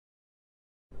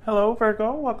Hello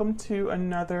Virgo, welcome to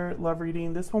another love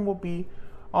reading. This one will be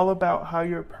all about how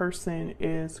your person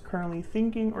is currently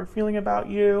thinking or feeling about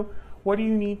you. What do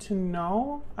you need to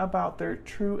know about their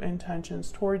true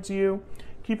intentions towards you?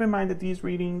 Keep in mind that these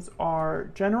readings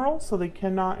are general, so they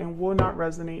cannot and will not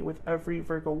resonate with every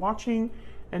Virgo watching,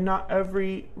 and not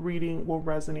every reading will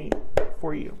resonate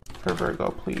for you. For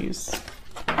Virgo, please.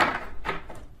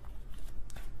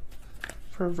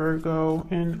 For Virgo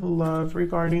in love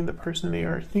regarding the person they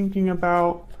are thinking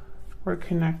about or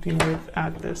connecting with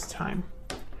at this time.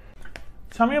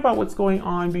 Tell me about what's going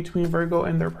on between Virgo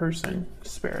and their person,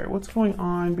 Spirit. What's going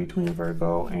on between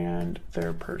Virgo and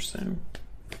their person?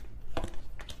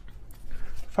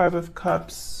 Five of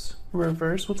Cups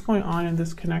reverse. What's going on in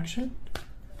this connection?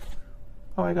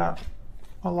 Oh, I got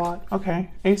a lot.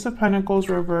 Okay. Ace of Pentacles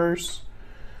reverse.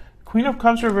 Queen of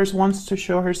Cups reverse wants to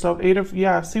show herself.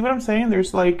 Yeah, see what I'm saying?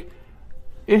 There's like,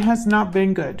 it has not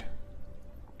been good.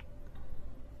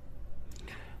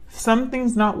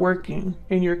 Something's not working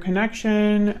in your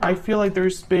connection. I feel like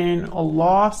there's been a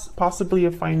loss, possibly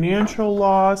a financial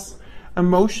loss.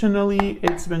 Emotionally,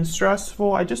 it's been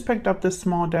stressful. I just picked up this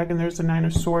small deck and there's the Nine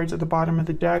of Swords at the bottom of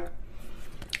the deck.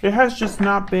 It has just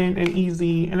not been an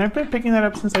easy, and I've been picking that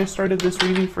up since I started this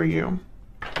reading for you.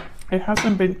 It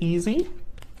hasn't been easy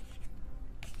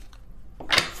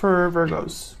for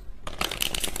Virgos.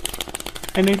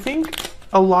 And I think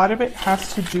a lot of it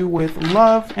has to do with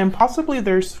love, and possibly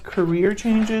there's career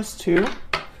changes too.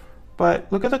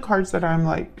 But look at the cards that I'm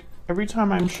like, every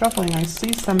time I'm shuffling, I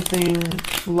see something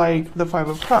like the Five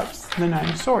of Cups, the Nine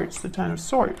of Swords, the Ten of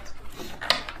Swords.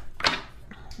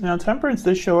 Now Temperance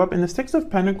did show up, and the Six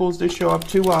of Pentacles did show up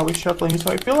too while I was shuffling.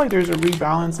 So I feel like there's a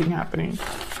rebalancing happening.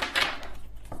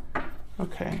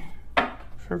 Okay,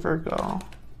 for Virgo.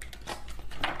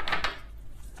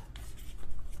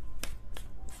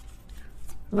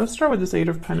 Let's start with this Eight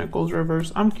of Pentacles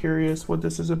reverse. I'm curious what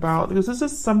this is about, because this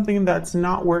is something that's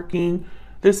not working.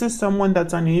 This is someone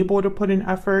that's unable to put an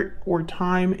effort or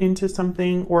time into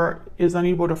something, or is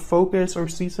unable to focus or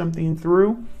see something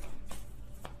through.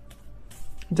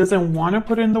 Doesn't want to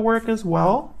put in the work as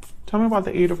well. Tell me about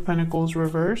the Eight of Pentacles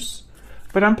reverse.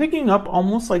 But I'm picking up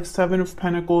almost like Seven of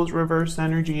Pentacles reverse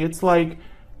energy. It's like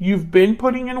you've been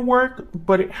putting in work,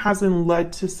 but it hasn't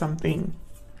led to something.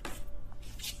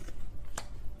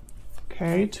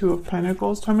 Okay, Two of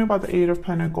Pentacles. Tell me about the Eight of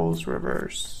Pentacles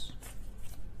reverse.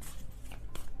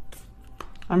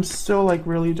 I'm still like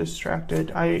really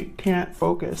distracted. I can't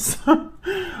focus.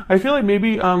 I feel like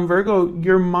maybe Virgo,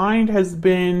 your mind has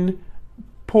been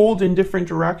pulled in different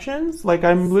directions. Like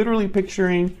I'm literally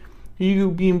picturing you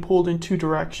being pulled in two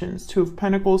directions. Two of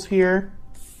Pentacles here.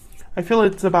 I feel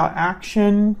it's about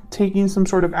action, taking some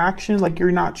sort of action, like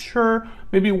you're not sure.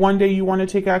 Maybe one day you want to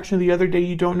take action, the other day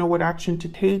you don't know what action to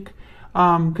take.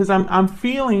 Because I'm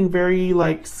feeling very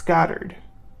like scattered.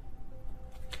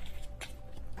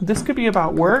 This could be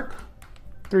about work.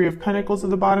 Three of Pentacles at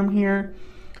the bottom here.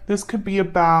 This could be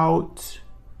about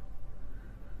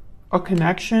a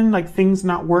connection, like things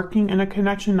not working in a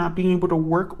connection, not being able to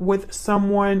work with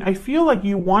someone. I feel like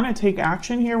you want to take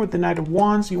action here with the Knight of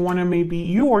Wands. You want to, maybe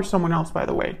you or someone else, by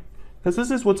the way, because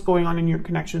this is what's going on in your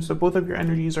connection. So both of your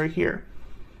energies are here.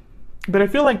 But I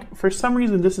feel like for some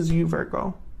reason, this is you,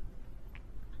 Virgo.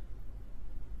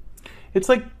 It's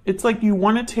like you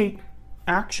want to take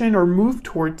action or move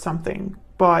towards something,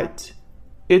 but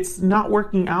it's not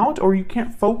working out, or you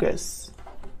can't focus.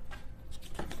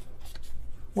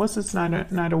 What's this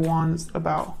Knight of Wands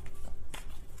about?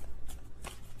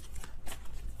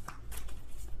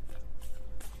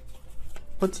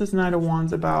 What's this Knight of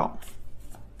Wands about?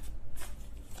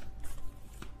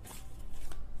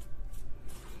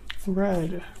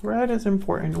 Red. Red is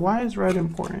important. Why is red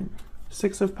important?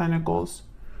 Six of Pentacles.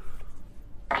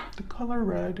 The color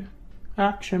red.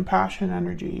 Action, passion,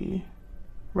 energy.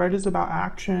 Red is about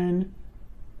action,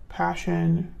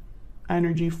 passion,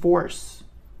 energy, force.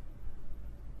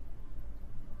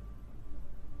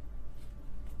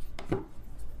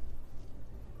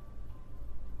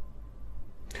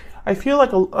 I feel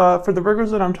like for the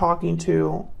Virgos that I'm talking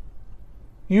to,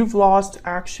 you've lost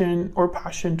action or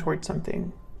passion towards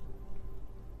something.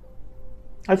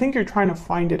 I think you're trying to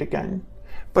find it again.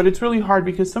 But it's really hard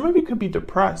because some of you could be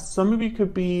depressed. Some of you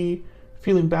could be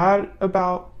feeling bad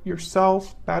about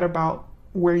yourself, bad about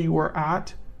where you were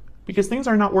at, because things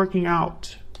are not working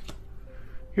out.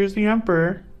 Here's the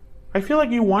Emperor. I feel like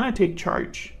you want to take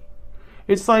charge.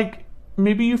 It's like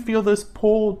maybe you feel this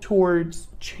pull towards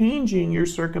changing your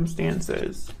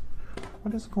circumstances.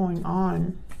 What is going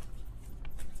on?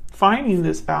 Finding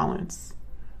this balance,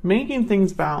 making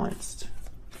things balanced.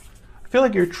 feel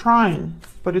like you're trying,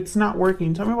 but it's not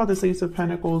working. Tell me about this Ace of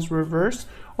Pentacles reverse,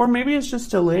 or maybe it's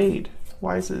just delayed.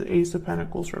 Why is it Ace of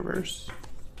Pentacles reverse?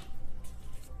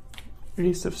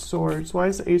 Ace of Swords. Why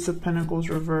is the Ace of Pentacles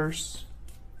reverse?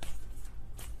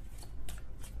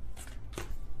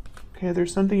 Okay,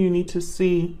 there's something you need to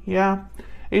see. Yeah.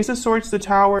 Ace of Swords, the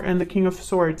Tower, and the King of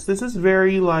Swords. This is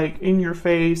very like in your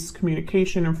face,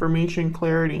 communication, information,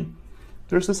 clarity.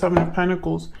 There's the Seven of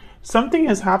Pentacles. Something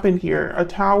has happened here. A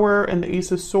Tower and the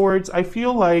Ace of Swords. I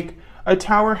feel like a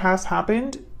Tower has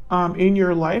happened in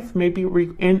your life, maybe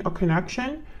in a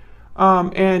connection.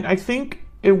 And I think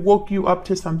it woke you up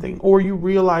to something, or you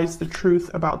realize the truth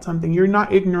about something. You're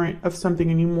not ignorant of something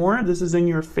anymore. This is in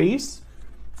your face.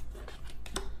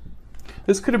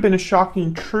 This could have been a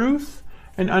shocking truth,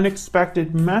 an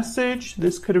unexpected message.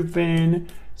 This could have been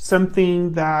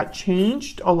something that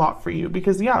changed a lot for you,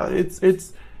 because yeah,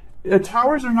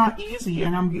 towers are not easy.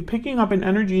 And I'm picking up an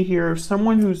energy here of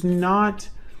someone who's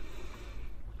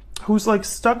like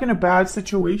stuck in a bad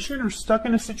situation, or stuck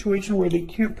in a situation where they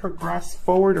can't progress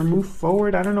forward or move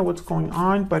forward. I don't know what's going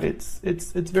on, but it's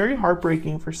very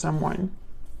heartbreaking for someone.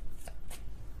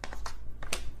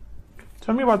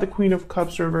 Tell me about the Queen of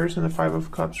Cups reverse and the Five of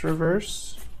Cups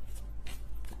reverse.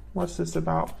 What's this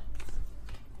about?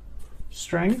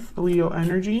 Strength, Leo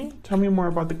energy. Tell me more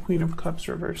about the Queen of Cups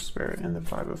reverse, Spirit, and the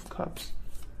Five of Cups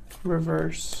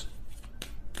reverse.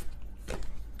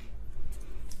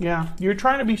 Yeah, you're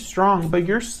trying to be strong, but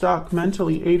you're stuck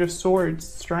mentally. Eight of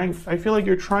Swords, strength. I feel like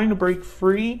you're trying to break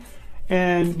free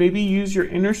and maybe use your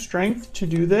inner strength to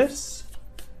do this.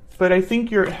 But I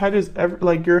think your head is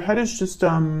just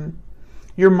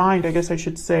your mind, I guess I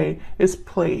should say, is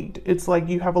plagued. It's like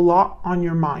you have a lot on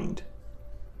your mind.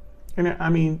 And I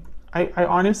mean, I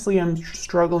honestly am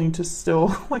struggling to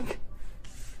still like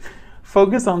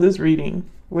focus on this reading,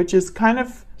 which is kind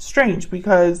of strange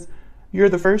because you're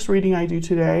the first reading I do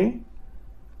today.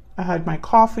 I had my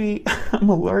coffee. I'm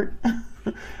alert.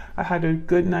 I had a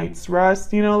good night's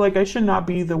rest. You know, like I should not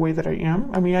be the way that I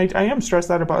am. I mean, I am stressed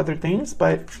out about other things,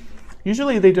 but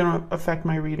usually they don't affect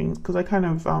my readings because I kind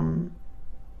of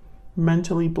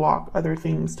mentally block other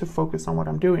things to focus on what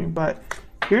I'm doing. But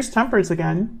here's Temperance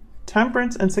again.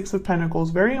 Temperance and Six of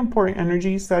Pentacles, very important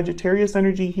energy, Sagittarius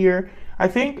energy here. I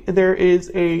think there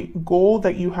is a goal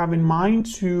that you have in mind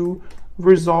to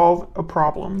resolve a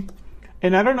problem.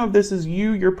 And I don't know if this is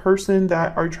you, your person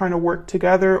that are trying to work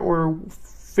together or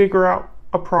figure out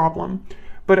a problem.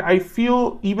 But I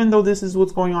feel, even though this is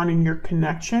what's going on in your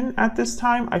connection at this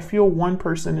time, I feel one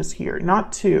person is here,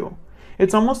 not two.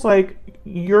 It's almost like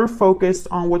you're focused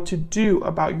on what to do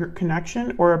about your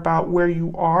connection or about where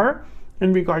you are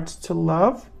in regards to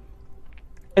love.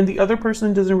 And the other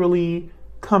person doesn't really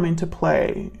come into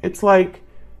play. It's like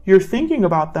you're thinking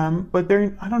about them, but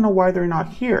I don't know why they're not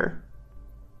here.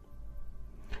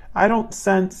 I don't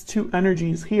sense two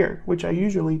energies here, which I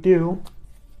usually do.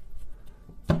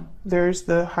 There's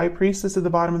the High Priestess at the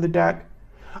bottom of the deck.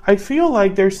 I feel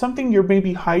like there's something you're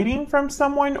maybe hiding from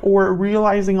someone or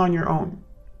realizing on your own.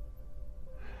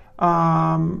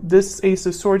 This Ace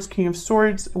of Swords, King of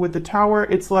Swords with the Tower,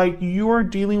 it's like you're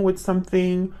dealing with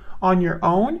something on your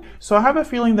own. So I have a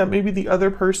feeling that maybe the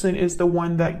other person is the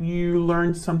one that you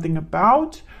learned something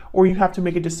about, or you have to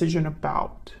make a decision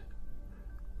about.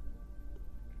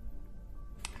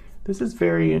 This is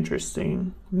very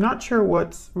interesting. I'm not sure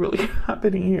what's really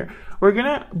happening here. We're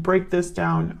gonna break this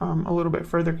down a little bit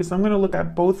further because I'm gonna look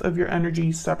at both of your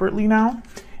energies separately now.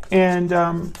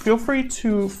 And feel free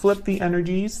to flip the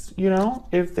energies, you know,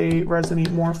 if they resonate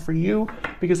more for you,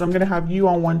 because I'm gonna have you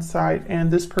on one side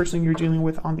and this person you're dealing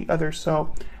with on the other.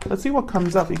 So let's see what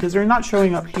comes up because they're not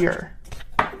showing up here.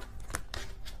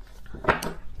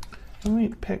 Let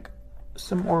me pick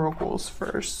some oracles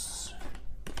first.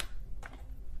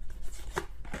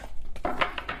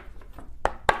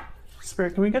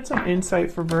 Spirit, can we get some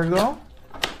insight for Virgo?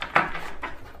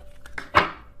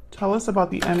 Tell us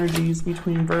about the energies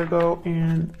between Virgo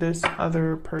and this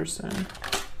other person.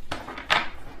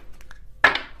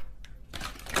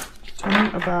 Tell me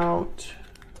about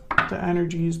the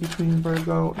energies between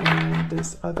Virgo and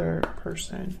this other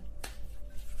person.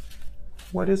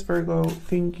 What is Virgo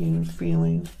thinking,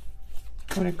 feeling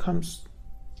when it comes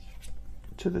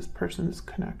to this person's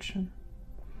connection?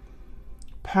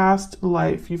 Past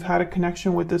life. You've had a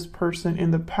connection with this person in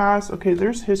the past. Okay,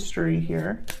 there's history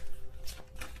here.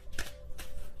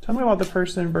 Tell me about the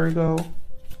person Virgo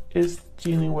is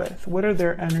dealing with. What are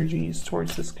their energies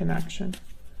towards this connection?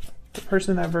 The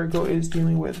person that Virgo is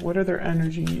dealing with, what are their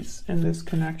energies in this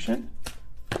connection?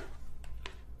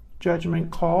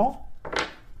 Judgment call,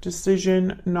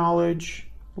 decision, knowledge,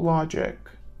 logic.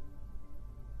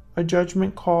 A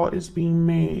judgment call is being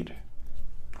made.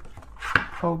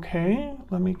 Okay,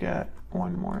 let me get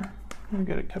one more. Let me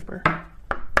get a kipper.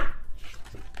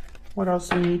 What else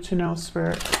do you need to know,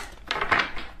 Spirit,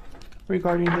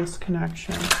 regarding this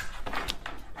connection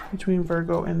between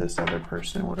Virgo and this other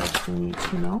person? What else do you need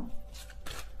to know?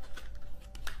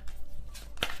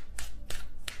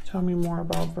 Tell me more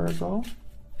about Virgo.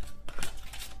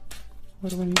 What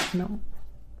do we need to know?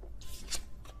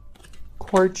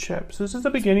 Courtship. So this is the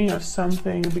beginning of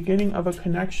something, the beginning of a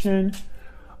connection.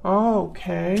 Oh,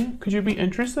 okay. Could you be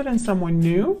interested in someone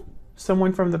new?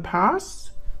 Someone from the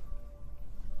past?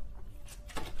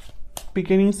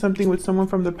 Beginning something with someone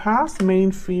from the past,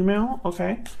 main female.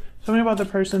 Okay. Tell me about the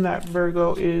person that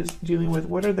Virgo is dealing with.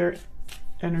 What are their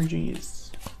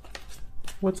energies?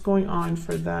 What's going on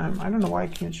for them? I don't know why I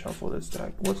can't shuffle this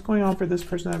deck. What's going on for this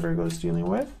person that Virgo is dealing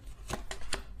with?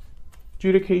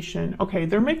 Adjudication. Okay,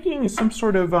 they're making some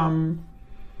sort of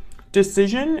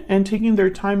decision and taking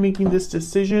their time making this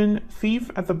decision.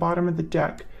 Thief at the bottom of the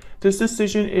deck. This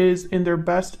decision is in their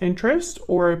best interest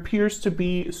or appears to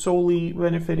be solely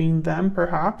benefiting them,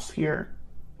 perhaps, here.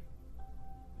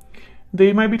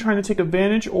 They might be trying to take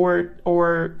advantage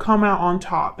or come out on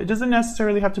top. It doesn't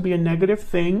necessarily have to be a negative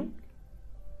thing,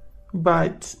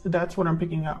 but that's what I'm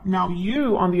picking up. Now,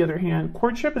 you, on the other hand,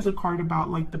 courtship is a card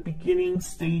about like the beginning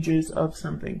stages of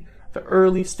something, the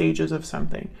early stages of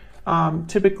something,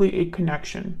 typically a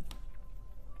connection.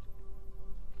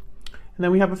 And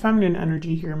then we have a feminine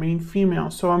energy here, main female.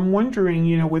 So I'm wondering,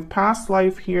 you know, with past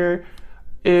life here,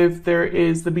 if there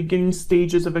is the beginning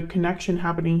stages of a connection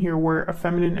happening here where a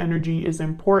feminine energy is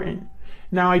important.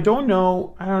 Now, I don't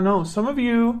know. Some of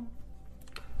you,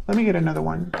 let me get another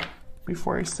one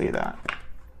before I say that,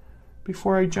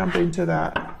 before I jump into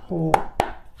that whole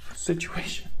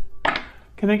situation.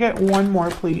 Can I get one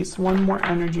more, please? One more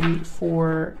energy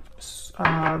for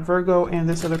Virgo and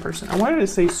this other person. I wanted to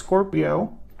say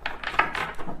Scorpio.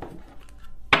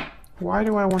 Why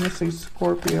do I want to say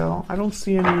Scorpio? I don't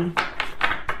see any.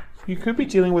 You could be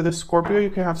dealing with a Scorpio. You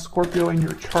could have Scorpio in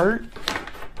your chart.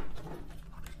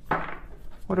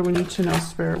 What do we need to know,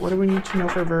 Spirit? What do we need to know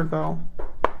for Virgo?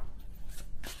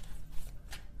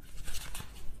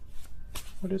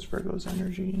 What is Virgo's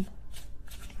energy?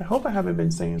 I hope I haven't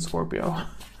been saying Scorpio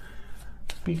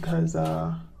because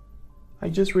I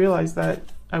just realized that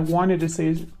I wanted to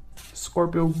say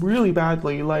Scorpio really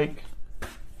badly. Like,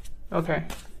 okay.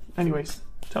 Anyways,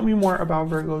 tell me more about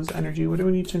Virgo's energy. What do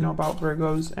we need to know about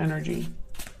Virgo's energy?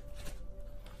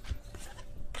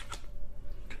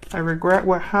 I regret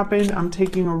what happened. I'm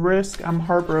taking a risk. I'm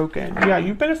heartbroken. Yeah,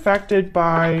 you've been affected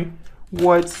by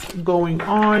what's going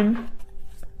on.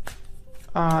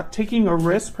 Taking a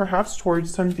risk perhaps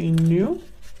towards something new,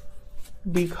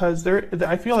 because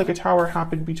I feel like a tower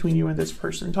happened between you and this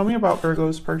person. Tell me about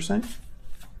Virgo's person.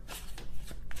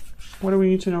 What do we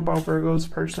need to know about Virgo's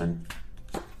person?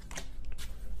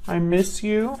 I miss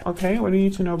you. Okay, what do you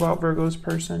need to know about Virgo's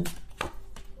person?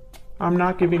 I'm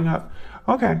not giving up.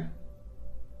 Okay.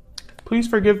 Please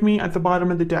forgive me at the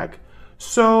bottom of the deck.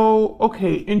 So,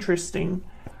 okay, interesting.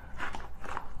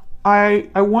 I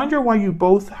wonder why you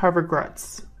both have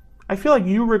regrets. I feel like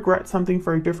you regret something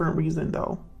for a different reason,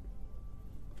 though.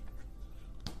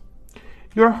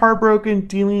 You're heartbroken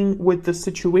dealing with the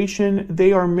situation.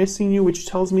 They are missing you, which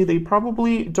tells me they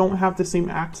probably don't have the same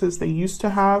access they used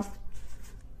to have,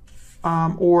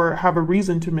 or have a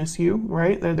reason to miss you,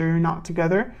 right? They're not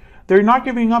together. They're not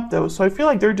giving up, though. So I feel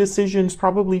like their decision's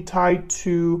probably tied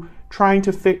to trying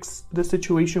to fix the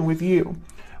situation with you.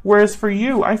 Whereas for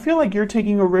you, I feel like you're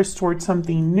taking a risk towards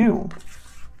something new.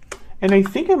 And I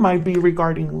think it might be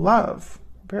regarding love.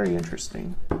 Very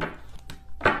interesting.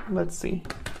 Let's see.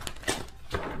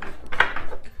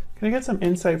 Can I get some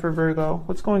insight for Virgo?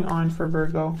 What's going on for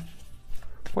Virgo?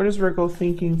 What is Virgo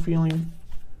thinking, feeling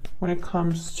when it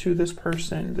comes to this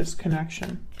person, this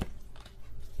connection?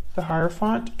 The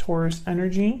Hierophant, Taurus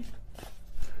energy.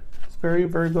 It's a very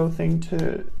Virgo thing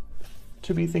to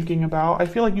be thinking about. I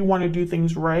feel like you want to do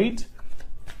things right.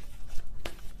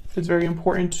 It's very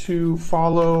important to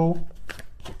follow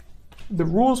the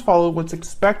rules, follow what's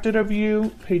expected of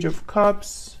you. Page of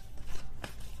Cups.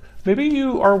 Maybe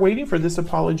you are waiting for this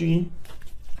apology,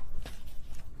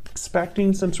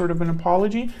 expecting some sort of an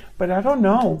apology, but I don't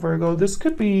know, Virgo. This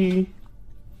could be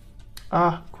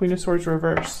Queen of Swords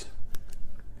reverse.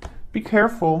 Be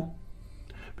careful,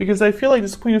 because I feel like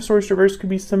this Queen of Swords reverse could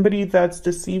be somebody that's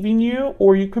deceiving you,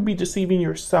 or you could be deceiving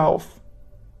yourself.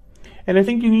 And I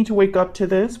think you need to wake up to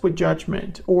this with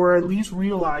judgment, or at least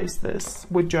realize this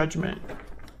with judgment.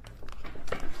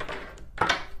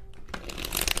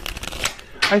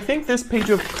 I think this Page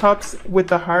of Cups with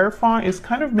the Hierophant is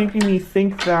kind of making me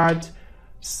think that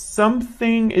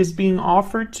something is being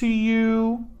offered to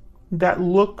you that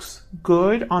looks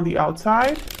good on the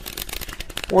outside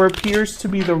or appears to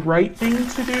be the right thing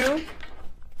to do.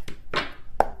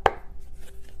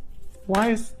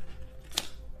 Why is...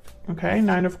 Okay,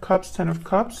 9 of Cups, 10 of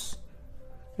Cups.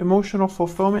 Emotional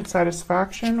fulfillment,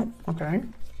 satisfaction. Okay,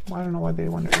 well, I don't know why they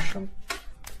wanted to show.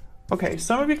 Okay,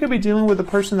 some of you could be dealing with a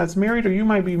person that's married, or you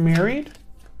might be married.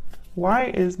 Why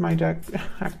is my deck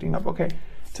acting up? Okay,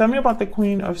 tell me about the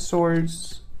Queen of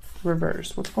Swords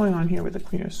reverse. What's going on here with the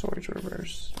Queen of Swords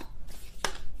reverse?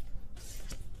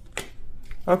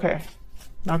 Okay,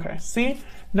 okay, see?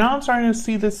 Now I'm starting to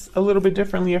see this a little bit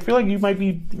differently. I feel like you might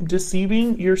be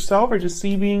deceiving yourself, or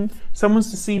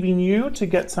someone's deceiving you to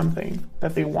get something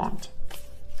that they want.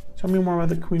 Tell me more about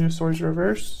the Queen of Swords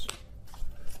reverse.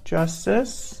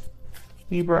 Justice.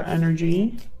 Libra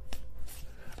energy.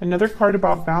 Another card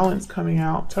about balance coming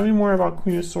out. Tell me more about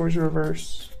Queen of Swords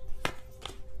reverse.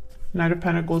 Knight of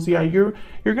Pentacles. Yeah, you're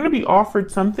going to be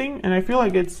offered something, and I feel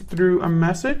like it's through a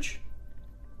message.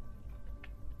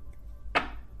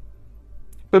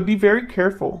 But be very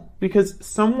careful, because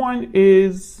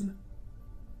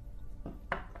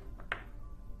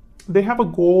they have a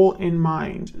goal in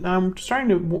mind. I'm starting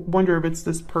to wonder if it's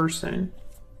this person.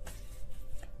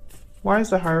 Why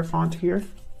is the Hierophant here?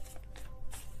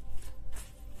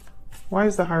 Why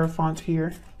is the Hierophant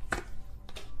here?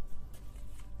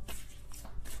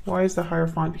 Why is the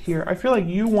Hierophant here? I feel like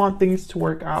you want things to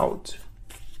work out.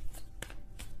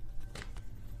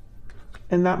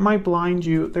 And that might blind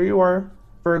you. There you are,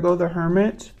 Virgo, the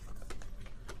Hermit.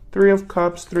 3 of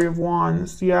Cups, 3 of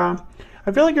Wands. Yeah,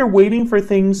 I feel like you're waiting for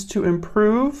things to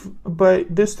improve,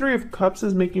 but this 3 of Cups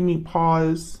is making me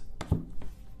pause.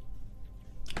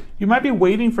 You might be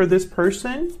waiting for this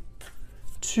person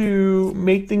to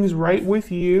make things right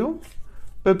with you,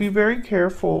 but be very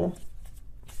careful,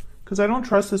 because I don't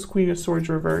trust this Queen of Swords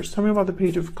reverse. Tell me about the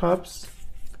Page of Cups.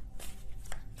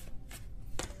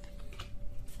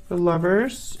 The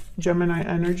Lovers, Gemini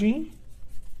energy.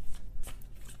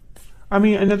 I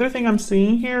mean, another thing I'm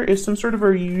seeing here is some sort of a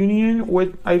reunion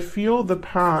with, I feel, the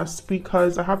past,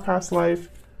 because I have past life,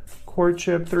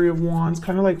 courtship, 3 of Wands,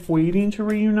 kind of like waiting to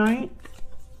reunite.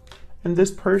 And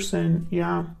this person,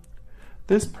 yeah,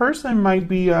 this person might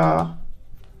be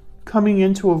coming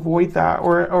in to avoid that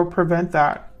or prevent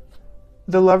that.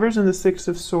 The Lovers and the 6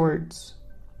 of Swords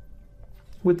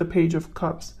with the Page of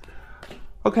Cups.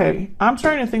 Okay, I'm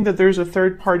starting to think that there's a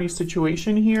third-party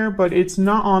situation here, but it's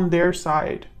not on their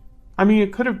side. I mean,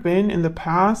 it could have been in the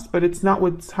past, but it's not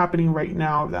what's happening right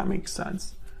now, if that makes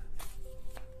sense.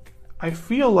 I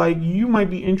feel like you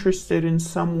might be interested in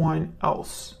someone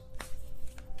else.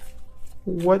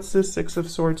 What's the 6 of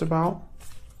Swords about?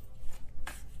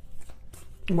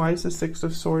 Why is the 6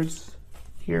 of Swords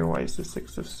here? Why is the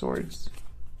 6 of Swords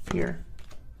here?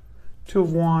 2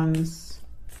 of Wands.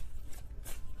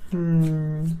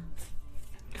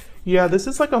 Yeah, this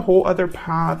is like a whole other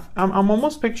path. I'm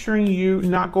almost picturing you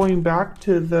not going back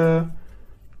to the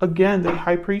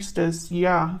High Priestess.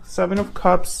 Yeah, 7 of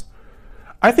Cups.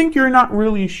 I think you're not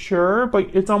really sure,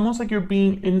 but it's almost like you're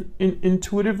being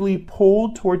intuitively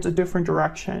pulled towards a different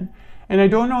direction. And I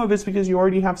don't know if it's because you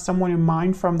already have someone in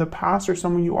mind from the past, or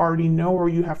someone you already know or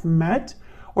you have met,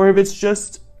 or if it's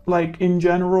just like in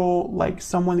general, like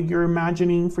someone that you're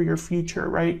imagining for your future,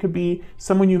 right? It could be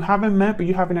someone you haven't met, but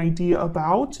you have an idea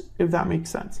about, if that makes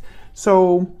sense.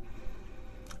 So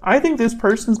I think this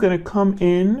person's going to come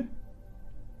in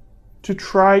to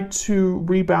try to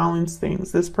rebalance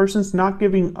things. This person's not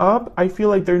giving up. I feel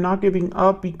like they're not giving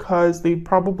up because they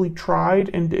probably tried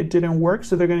and it didn't work,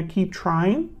 so they're going to keep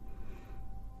trying.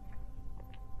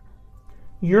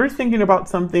 You're thinking about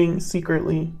something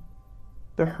secretly.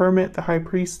 The Hermit, the High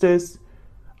Priestess.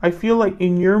 I feel like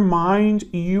in your mind,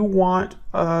 you want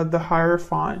the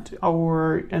Hierophant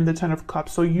and the 10 of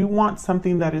Cups. So you want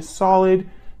something that is solid,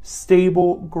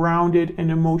 stable, grounded, and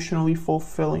emotionally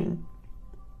fulfilling.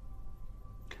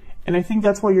 And I think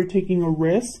that's why you're taking a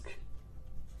risk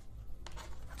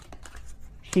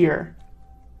here.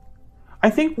 I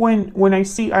think when I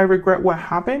see I regret what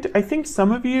happened, I think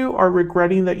some of you are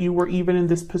regretting that you were even in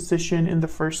this position in the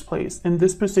first place, in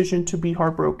this position to be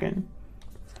heartbroken.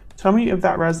 Tell me if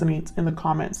that resonates in the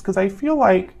comments, because I feel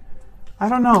like, I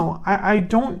don't know, I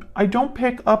don't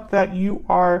pick up that you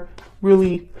are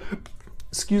really,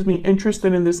 excuse me,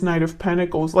 interested in this Knight of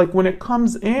Pentacles. Like when it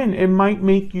comes in, it might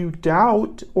make you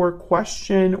doubt or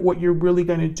question what you're really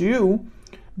going to do,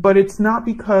 but it's not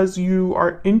because you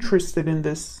are interested in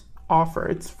this offer.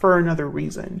 It's for another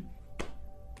reason.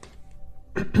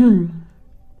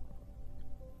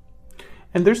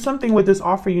 And there's something with this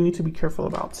offer you need to be careful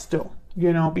about still.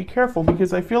 You know, be careful,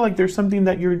 because I feel like there's something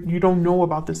that you don't know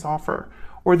about this offer,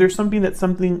 or there's something that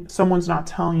someone's not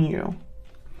telling you.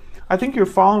 I think you're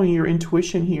following your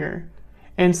intuition here,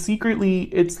 and secretly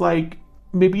it's like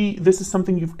maybe this is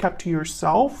something you've kept to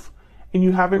yourself and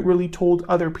you haven't really told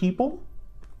other people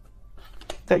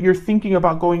that you're thinking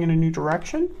about going in a new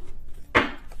direction.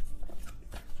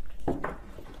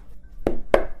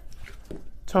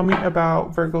 Tell me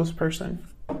about Virgo's person.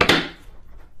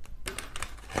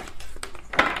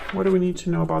 What do we need to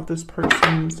know about this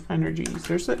person's energies?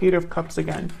 There's the Eight of Cups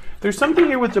again. There's something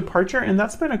here with departure, and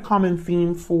that's been a common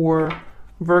theme for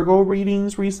Virgo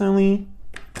readings recently.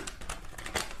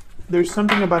 There's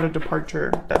something about a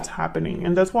departure that's happening,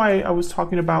 and that's why I was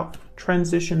talking about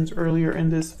transitions earlier in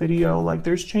this video. Like,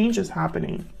 there's changes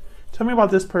happening. Tell me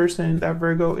about this person that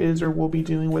Virgo is or will be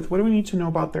dealing with. What do we need to know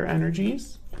about their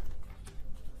energies?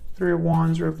 Three of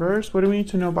Wands reversed. What do we need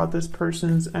to know about this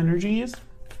person's energies?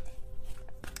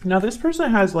 Now, this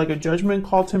person has like a judgment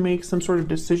call to make, some sort of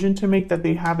decision to make that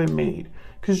they haven't made.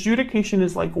 Because adjudication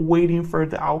is like waiting for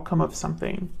the outcome of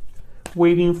something.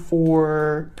 Waiting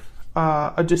for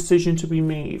a decision to be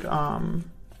made. Nine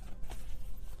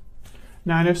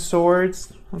of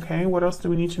Swords. Okay, what else do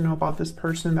we need to know about this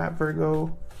person that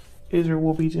Virgo is or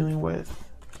will be dealing with?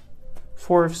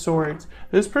 Four of Swords.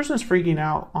 This person is freaking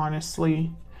out,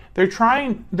 honestly. They're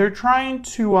trying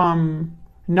to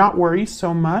not worry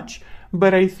so much,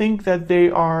 but I think that they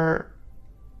are,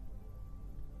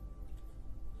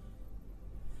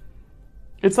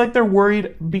 it's like they're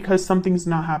worried because something's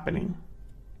not happening.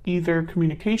 Either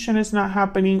communication is not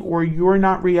happening or you're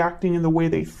not reacting in the way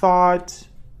they thought,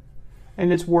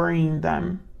 and it's worrying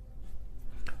them.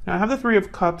 Now I have the Three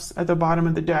of Cups at the bottom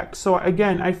of the deck. So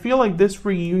again, I feel like this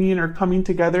reunion or coming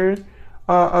together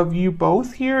of you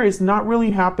both here is not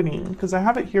really happening, because I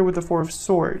have it here with the Four of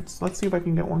Swords. Let's see if I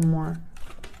can get one more.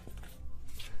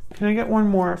 Can I get one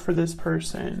more for this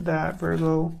person that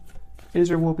Virgo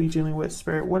is or will be dealing with,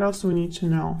 Spirit? What else do we need to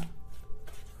know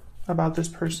about this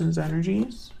person's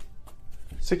energies?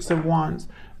 Six of Wands.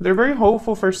 They're very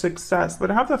hopeful for success, but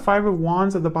I have the Five of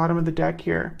Wands at the bottom of the deck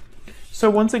here. So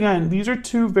once again, these are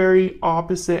two very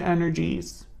opposite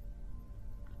energies.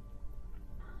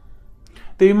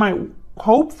 They might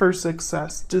hope for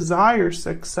success, desire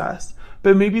success,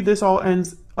 but maybe this all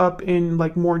ends up in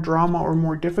like more drama or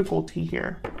more difficulty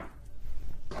here.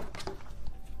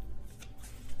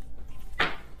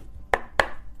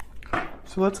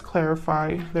 So let's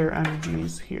clarify their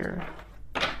energies here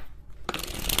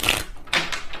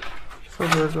for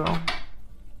Virgo.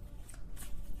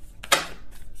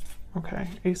 Okay,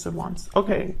 Ace of Wands.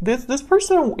 Okay, this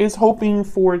person is hoping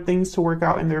for things to work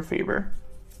out in their favor.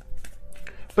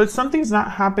 But something's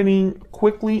not happening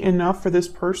quickly enough for this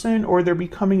person, or they're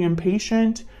becoming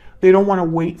impatient. They don't want to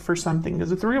wait for something,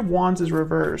 because the Three of Wands is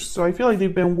reversed. So I feel like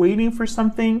they've been waiting for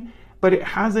something, but it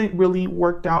hasn't really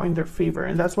worked out in their favor.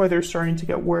 And that's why they're starting to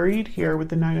get worried here with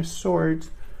the Nine of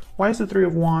Swords. Why is the Three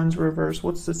of Wands reversed?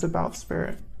 What's this about,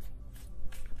 Spirit?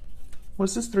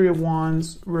 What's this Three of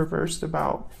Wands reversed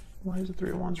about? Why is the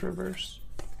Three of Wands reversed?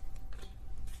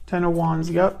 Ten of Wands,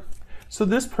 yep. So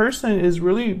this person is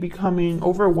really becoming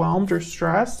overwhelmed or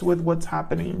stressed with what's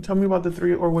happening. Tell me about the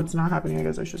three, or what's not happening, I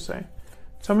guess I should say.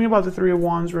 Tell me about the Three of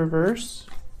Wands reverse.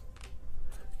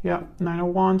 Yeah, Nine of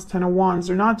Wands, Ten of Wands.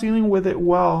 They're not dealing with it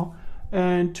well.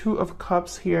 And Two of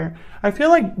Cups here. I feel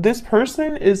like this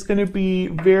person is going to be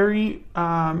very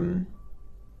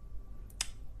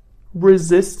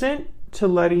resistant to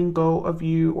letting go of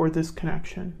you or this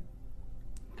connection.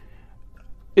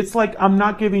 It's like, I'm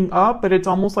not giving up, but it's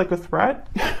almost like a threat.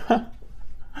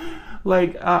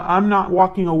 Like, I'm not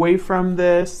walking away from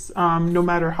this, no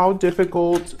matter how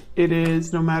difficult it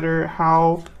is, no matter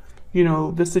how, you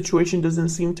know, the situation doesn't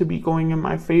seem to be going in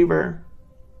my favor.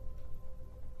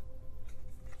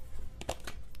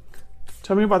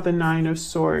 Tell me about the Nine of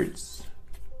Swords.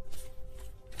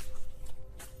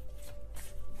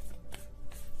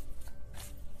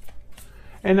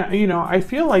 And, you know, I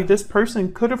feel like this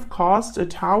person could have caused a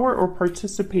tower or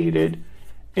participated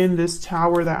in this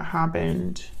tower that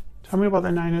happened. Tell me about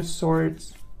the Nine of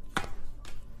Swords.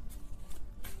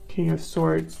 King of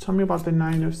Swords. Tell me about the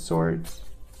Nine of Swords.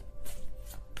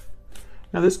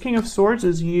 Now, this King of Swords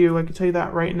is you. I can tell you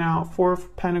that right now. Four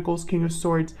of Pentacles, King of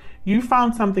Swords. You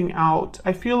found something out.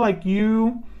 I feel like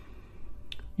you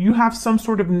have some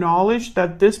sort of knowledge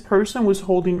that this person was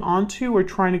holding on to or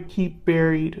trying to keep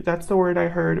buried. That's the word I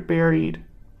heard, buried.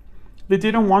 They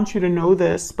didn't want you to know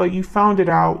this, but you found it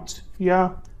out.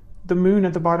 Yeah, the Moon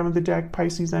at the bottom of the deck,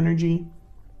 Pisces energy.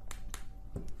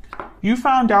 You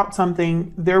found out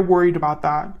something. They're worried about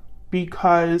that.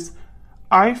 because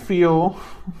I feel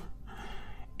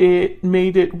it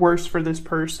made it worse for this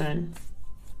person.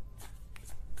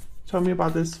 Tell me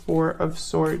about this Four of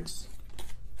Swords.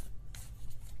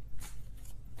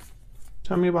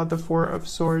 Tell me about the Four of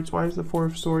Swords. Why is the Four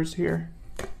of Swords here?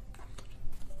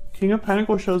 King of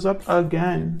Pentacles shows up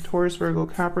again. Taurus, Virgo,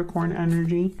 Capricorn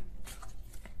energy.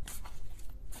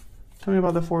 Tell me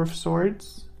about the Four of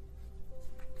Swords.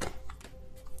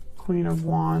 Queen of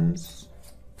Wands.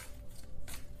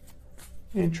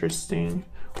 Interesting.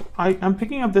 I'm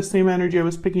picking up the same energy I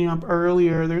was picking up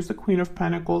earlier. There's the Queen of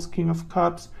Pentacles, King of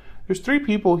Cups. There's three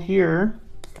people here.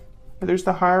 There's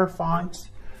the Hierophant.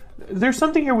 There's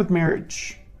something here with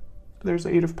marriage. There's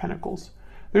the Eight of Pentacles.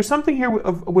 There's something here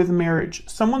with marriage.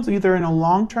 Someone's either in a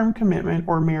long-term commitment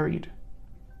or married.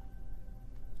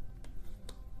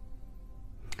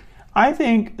 I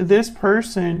think this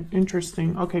person,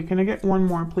 interesting. Okay, can I get one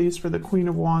more, please, for the Queen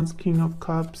of Wands, King of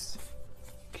Cups,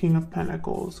 King of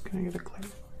Pentacles? Can I get a clarity?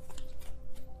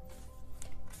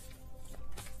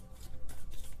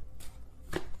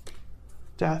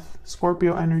 Death,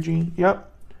 Scorpio energy.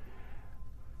 Yep.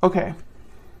 Okay.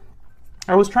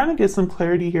 I was trying to get some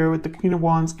clarity here with the Queen of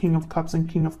Wands, King of Cups, and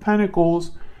King of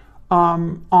Pentacles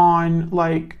on,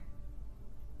 like,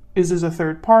 is this a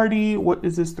third party? What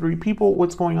is this, three people?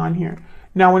 What's going on here?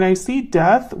 Now, when I see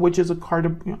Death, which is a card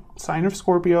of, sign of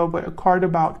Scorpio, but a card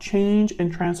about change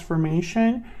and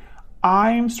transformation,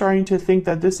 I'm starting to think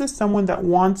that this is someone that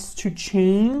wants to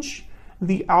change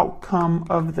the outcome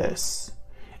of this.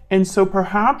 And so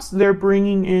perhaps they're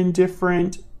bringing in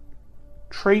different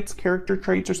traits, character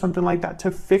traits or something like that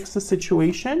to fix the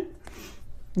situation.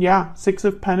 Yeah, Six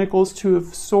of Pentacles, Two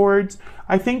of Swords.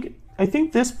 I think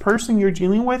this person you're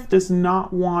dealing with does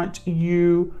not want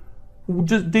you,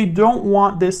 they don't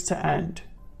want this to end.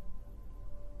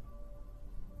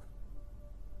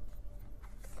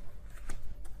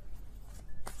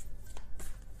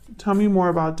 Tell me more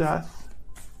about Death.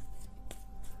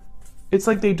 It's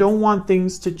like they don't want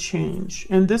things to change.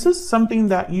 And this is something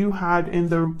that you had in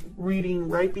the reading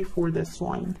right before this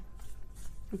one.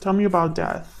 Tell me about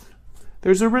Death.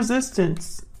 There's a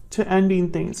resistance to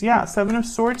ending things. Yeah, Seven of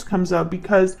Swords comes up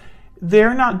because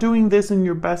they're not doing this in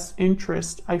your best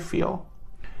interest, I feel.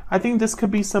 I think this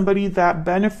could be somebody that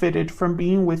benefited from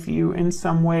being with you in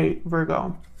some way,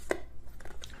 Virgo.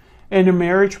 In a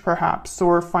marriage perhaps,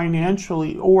 or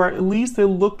financially, or at least it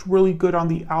looked really good on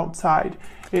the outside.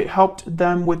 It helped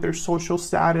them with their social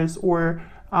status, or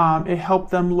it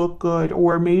helped them look good,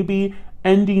 or maybe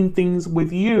ending things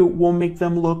with you will make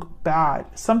them look bad.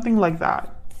 Something like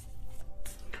that.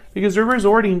 Because they're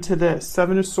resorting to this.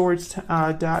 Seven of Swords,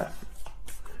 Death.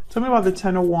 Tell me about the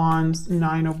Ten of Wands,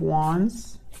 Nine of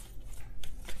Wands.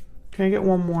 Can I get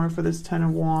one more for this Ten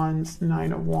of Wands,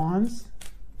 Nine of Wands?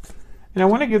 And I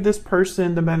want to give this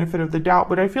person the benefit of the doubt,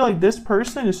 but I feel like this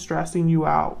person is stressing you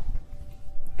out.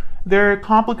 They're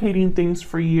complicating things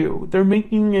for you. They're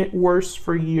making it worse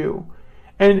for you.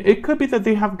 And it could be that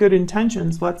they have good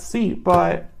intentions. Let's see.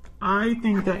 But I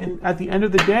think that at the end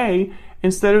of the day,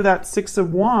 instead of that Six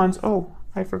of Wands, oh,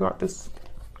 I forgot this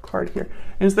card here.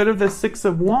 Instead of the Six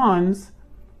of Wands,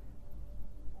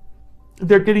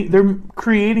 they're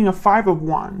creating a Five of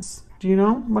Wands. Do you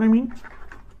know what I mean?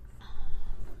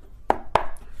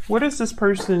 What is this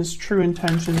person's true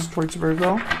intentions towards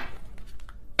Virgo?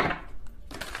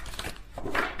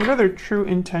 What are their true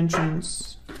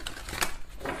intentions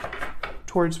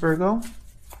towards Virgo?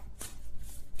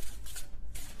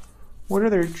 What are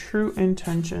their true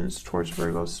intentions towards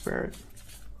Virgo spirit?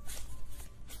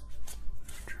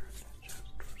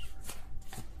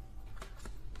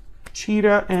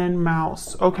 Cheetah and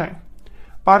Mouse. Okay.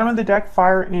 Bottom of the deck,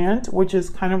 Fire Ant, which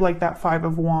is kind of like that Five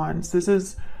of Wands. This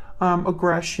is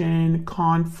aggression,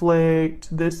 conflict.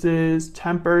 This is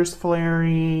tempers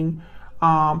flaring,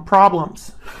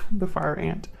 problems, the Fire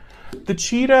Ant. The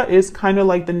Cheetah is kind of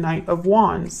like the Knight of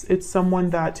Wands. It's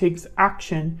someone that takes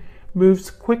action,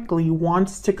 moves quickly,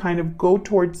 wants to kind of go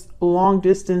towards long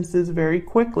distances very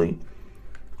quickly.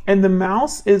 And the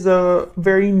Mouse is a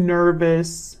very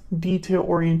nervous,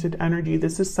 detail-oriented energy.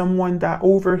 This is someone that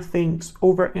overthinks,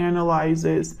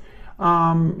 overanalyzes,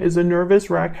 is a nervous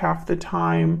wreck half the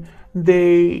time.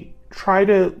 They try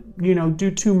to,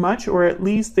 do too much, or at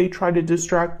least they try to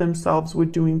distract themselves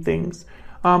with doing things.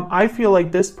 I feel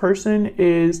like this person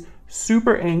is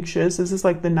super anxious. This is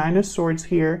like the Nine of Swords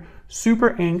here.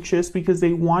 Super anxious because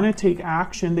they want to take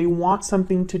action. They want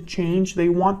something to change. They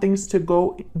want things to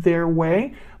go their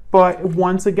way. But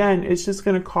once again, it's just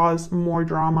going to cause more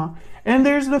drama. And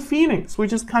there's the Phoenix,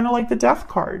 which is kind of like the Death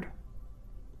card.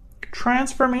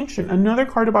 Transformation, another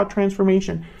card about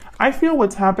transformation. I feel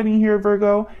what's happening here,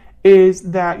 Virgo, is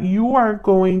that you are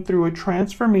going through a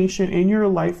transformation in your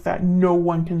life that no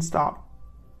one can stop.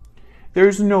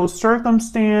 There's no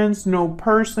circumstance, no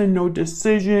person, no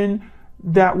decision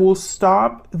that will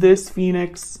stop this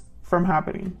Phoenix from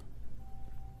happening.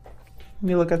 Let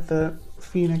me look at the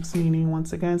Phoenix meaning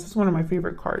once again. This is one of my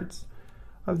favorite cards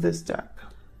of this deck.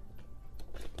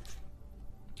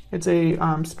 It's a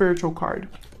spiritual card.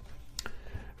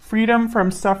 Freedom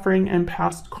from suffering and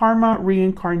past karma,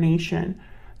 reincarnation.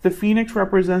 The Phoenix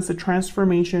represents the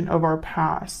transformation of our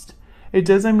past. It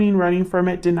doesn't mean running from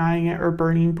it, denying it, or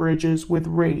burning bridges with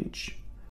rage.